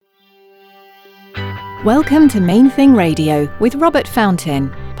Welcome to Main Thing Radio with Robert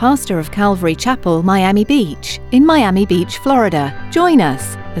Fountain, pastor of Calvary Chapel, Miami Beach, in Miami Beach, Florida. Join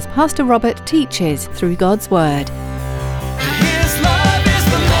us as Pastor Robert teaches through God's Word. His love is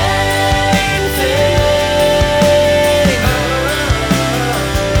the main thing.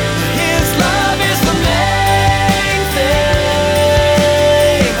 His love is the main thing.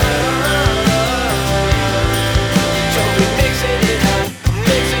 So we're mixing it up,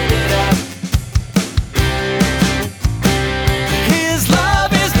 mixing it up. His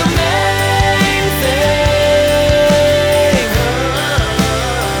love is the main thing.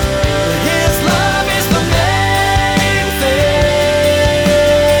 His love is the main thing.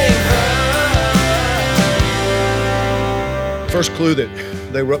 First clue that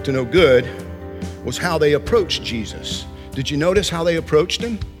they were up to no good was how they approached Jesus. Did you notice how they approached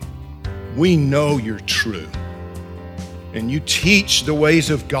him? We know you're true, and you teach the ways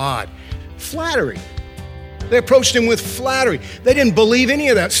of God. Flattery. They approached him with flattery. They didn't believe any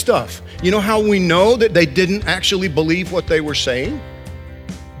of that stuff. You know how we know that they didn't actually believe what they were saying?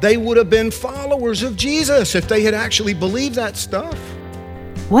 They would have been followers of Jesus if they had actually believed that stuff.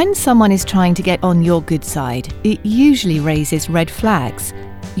 When someone is trying to get on your good side, it usually raises red flags.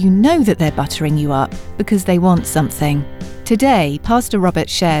 You know that they're buttering you up because they want something. Today, Pastor Robert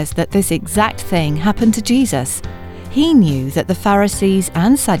shares that this exact thing happened to Jesus. He knew that the Pharisees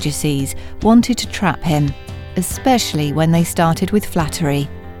and Sadducees wanted to trap him, especially when they started with flattery.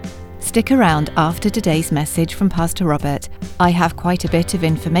 Stick around after today's message from Pastor Robert. I have quite a bit of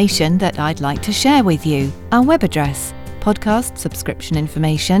information that I'd like to share with you. Our web address, podcast subscription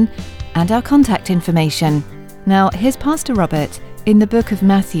information, and our contact information. Now, here's Pastor Robert in the book of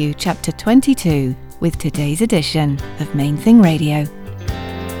Matthew, chapter 22, with today's edition of Main Thing Radio. His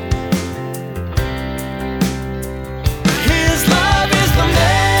love is the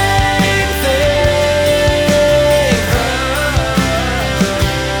main thing.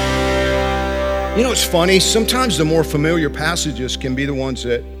 You know, it's funny. Sometimes the more familiar passages can be the ones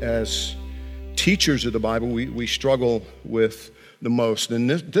that, as teachers of the Bible, we struggle with the most. And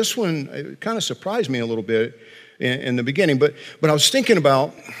this one kind of surprised me a little bit in the beginning. But I was thinking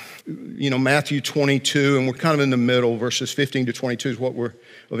about, Matthew 22, and we're kind of in the middle. Verses 15 to 22 is what we're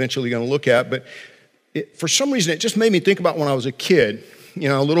eventually going to look at. But for some reason, it just made me think about when I was a kid.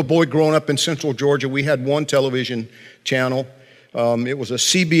 A little boy growing up in Central Georgia. We had one television channel. It was a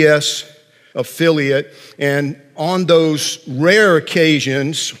CBS affiliate, and on those rare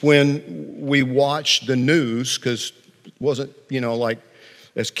occasions when we watched the news, because it wasn't, like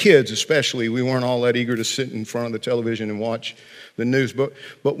as kids especially, we weren't all that eager to sit in front of the television and watch the news, but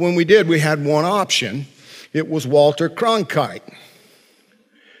when we did, we had one option. It was Walter Cronkite.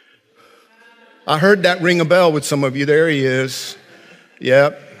 I heard that ring a bell with some of you. There he is.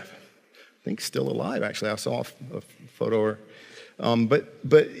 Yep. I think still alive, actually. I saw a photo. But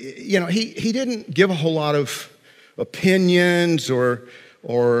he didn't give a whole lot of opinions or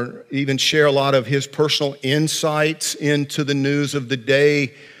even share a lot of his personal insights into the news of the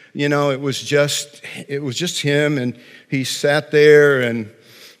day. It was just him, and he sat there and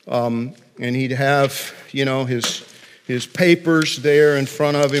he'd have his papers there in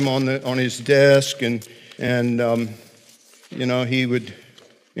front of him on his desk, and he would,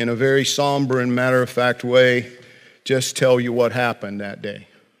 in a very somber and matter-of-fact way, just tell you what happened that day.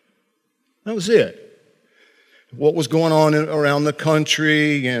 That was it. What was going on around the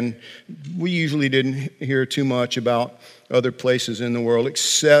country, and we usually didn't hear too much about other places in the world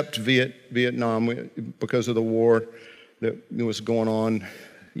except Vietnam because of the war that was going on.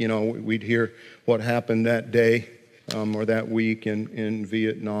 We'd hear what happened that day or that week in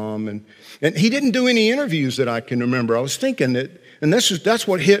Vietnam, and he didn't do any interviews that I can remember. I was thinking that, and that's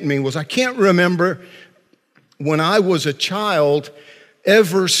what hit me, was I can't remember when I was a child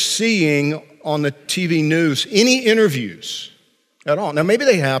ever seeing on the TV news any interviews at all. Now, maybe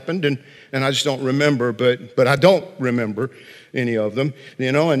they happened, and I just don't remember, but I don't remember any of them,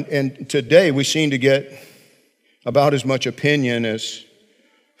 and today we seem to get about as much opinion as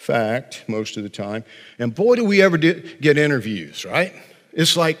fact most of the time. And boy, do we ever get interviews, right?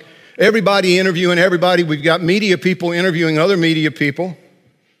 It's like everybody interviewing everybody. We've got media people interviewing other media people,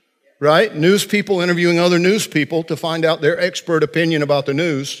 right? News people interviewing other news people to find out their expert opinion about the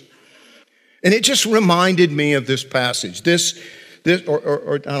news. And it just reminded me of this passage. This,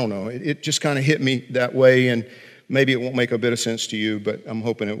 or I don't know, it just kind of hit me that way, and maybe it won't make a bit of sense to you, but I'm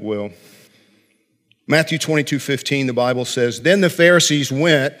hoping it will. Matthew 22:15, the Bible says, "Then the Pharisees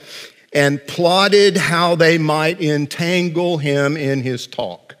went and plotted how they might entangle him in his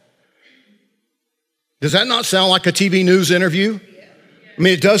talk." Does that not sound like a TV news interview? I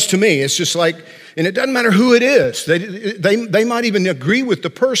mean, it does to me. It's just like, And it doesn't matter who it is. They might even agree with the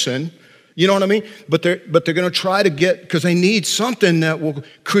person, you know what I mean? But they're going to try to get, because they need something that will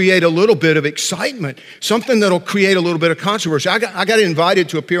create a little bit of excitement, something that'll create a little bit of controversy. I got invited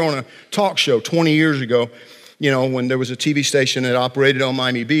to appear on a talk show 20 years ago, when there was a TV station that operated on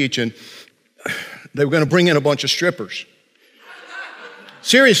Miami Beach, and they were going to bring in a bunch of strippers.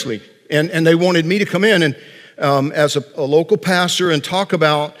 Seriously. And they wanted me to come in and as a local pastor and talk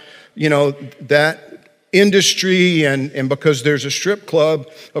about, that industry and because there's a strip club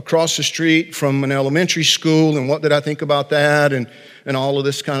across the street from an elementary school, and what did I think about that and all of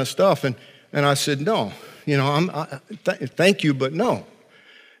this kind of stuff. And I said, no, thank you, but no.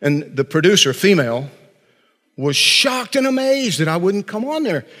 And the producer, female, was shocked and amazed that I wouldn't come on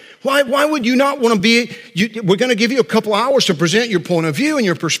there. Why would you not want to be? We're going to give you a couple hours to present your point of view and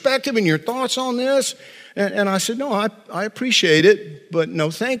your perspective and your thoughts on this. And I said, no, I appreciate it, but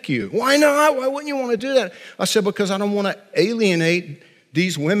no, thank you. Why not? Why wouldn't you want to do that? I said, because I don't want to alienate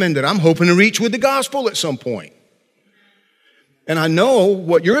these women that I'm hoping to reach with the gospel at some point. And I know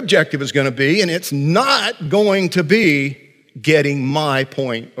what your objective is going to be, and it's not going to be getting my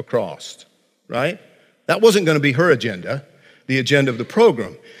point across, right? That wasn't going to be her agenda, the agenda of the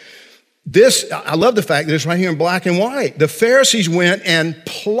program. I love the fact that it's right here in black and white. The Pharisees went and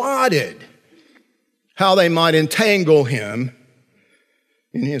plotted how they might entangle him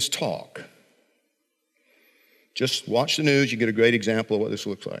in his talk. Just watch the news, you get a great example of what this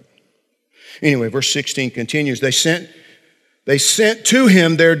looks like. Anyway, verse 16 continues. They sent to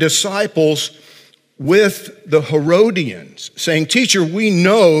him their disciples with the Herodians, saying, "Teacher, we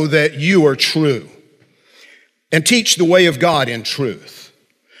know that you are true and teach the way of God in truth.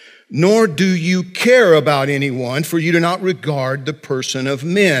 Nor do you care about anyone, for you do not regard the person of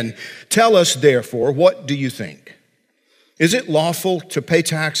men. Tell us, therefore, what do you think? Is it lawful to pay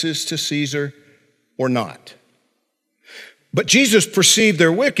taxes to Caesar or not?" But Jesus perceived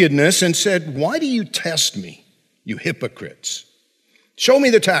their wickedness and said, "Why do you test me, you hypocrites? Show me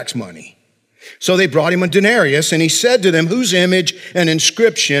the tax money." So they brought him a denarius, and he said to them, "Whose image and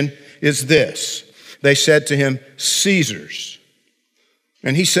inscription is this?" They said to him, "Caesar's."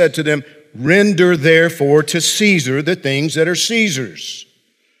 And he said to them, "Render therefore to Caesar the things that are Caesar's,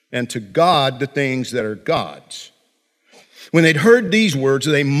 and to God the things that are God's." When they'd heard these words,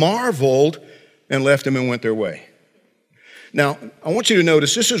 they marveled and left him and went their way. Now, I want you to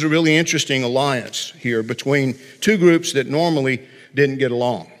notice this is a really interesting alliance here between two groups that normally didn't get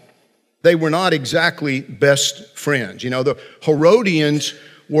along. They were not exactly best friends. The Herodians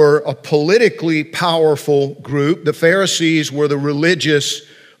were a politically powerful group. The Pharisees were the religious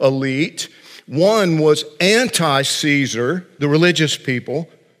elite. One was anti-Caesar, the religious people,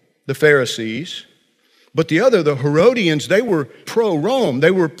 the Pharisees. But the other, the Herodians, they were pro-Rome.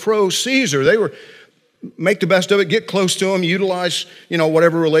 They were pro-Caesar. They were make the best of it, get close to them, utilize,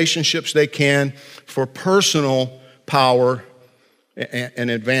 whatever relationships they can for personal power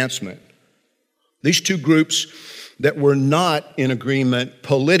and advancement. These two groups that were not in agreement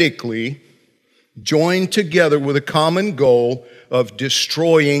politically joined together with a common goal of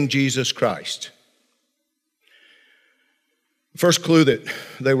destroying Jesus Christ. The first clue that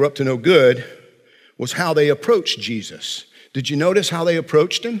they were up to no good was how they approached Jesus. Did you notice how they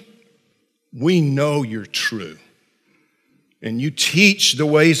approached him? "We know you're true, and you teach the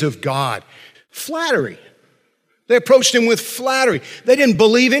ways of God." Flattery. They approached him with flattery. They didn't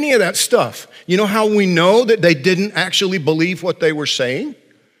believe any of that stuff. You know how we know that they didn't actually believe what they were saying?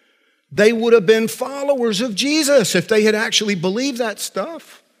 They would have been followers of Jesus if they had actually believed that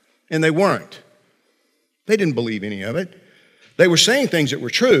stuff, and they weren't. They didn't believe any of it. They were saying things that were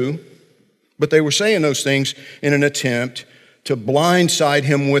true, but they were saying those things in an attempt to blindside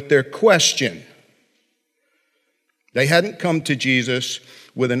him with their question. They hadn't come to Jesus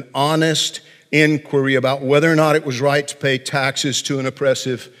with an honest inquiry about whether or not it was right to pay taxes to an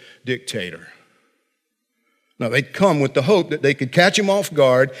oppressive dictator. No, they'd come with the hope that they could catch him off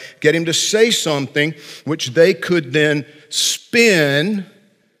guard, get him to say something which they could then spin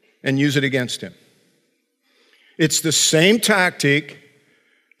and use it against him. It's the same tactic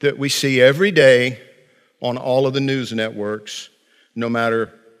that we see every day on all of the news networks, no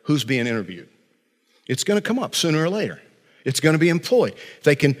matter who's being interviewed. It's going to come up sooner or later. It's going to be employed.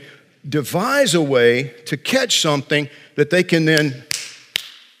 They can devise a way to catch something that they can then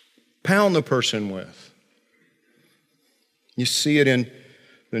pound the person with. You see it in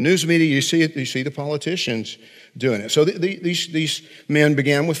the news media, you see the politicians doing it. So these men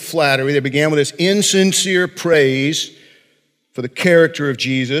began with flattery. They began with this insincere praise for the character of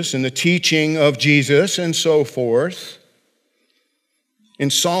Jesus and the teaching of Jesus and so forth. In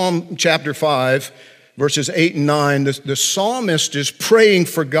Psalm chapter 5, verses 8 and 9, the psalmist is praying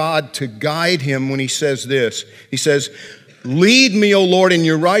for God to guide him when he says this. He says, "Lead me, O Lord, in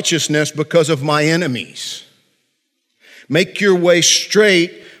your righteousness because of my enemies. Make your way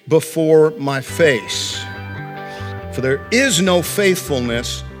straight before my face. For there is no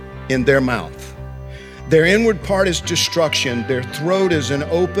faithfulness in their mouth. Their inward part is destruction. Their throat is an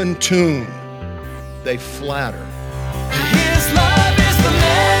open tomb. They flatter." His love is the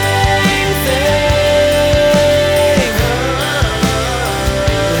main thing.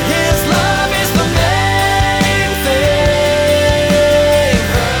 His love is the main thing.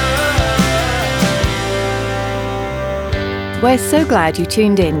 We're so glad you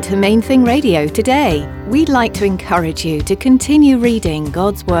tuned in to Main Thing Radio today. We'd like to encourage you to continue reading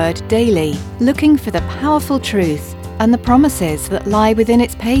God's Word daily, looking for the powerful truth and the promises that lie within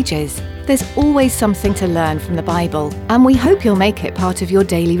its pages. There's always something to learn from the Bible, and we hope you'll make it part of your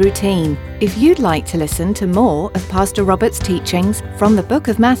daily routine. If you'd like to listen to more of Pastor Robert's teachings from the book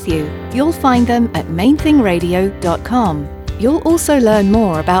of Matthew, you'll find them at mainthingradio.com. You'll also learn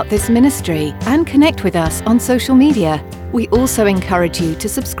more about this ministry and connect with us on social media. We also encourage you to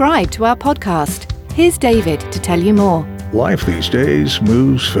subscribe to our podcast. Here's David to tell you more. Life these days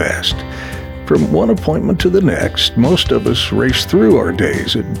moves fast. From one appointment to the next, most of us race through our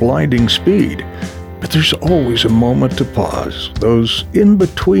days at blinding speed. But there's always a moment to pause. Those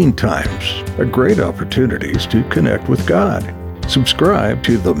in-between times are great opportunities to connect with God. Subscribe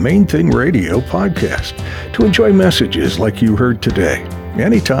to the Main Thing Radio podcast to enjoy messages like you heard today,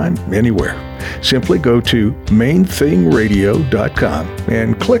 anytime, anywhere. Simply go to mainthingradio.com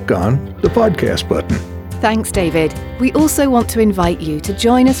and click on the podcast button. Thanks, David. We also want to invite you to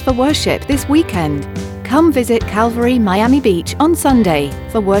join us for worship this weekend. Come visit Calvary Miami Beach on Sunday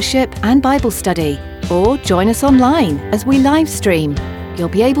for worship and Bible study, or join us online as we live stream. You'll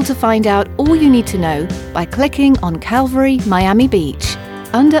be able to find out all you need to know by clicking on Calvary Miami Beach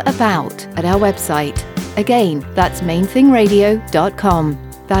under About at our website. Again, that's mainthingradio.com.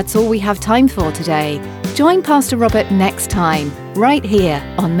 That's all we have time for today. Join Pastor Robert next time, right here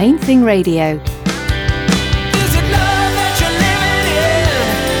on Main Thing Radio.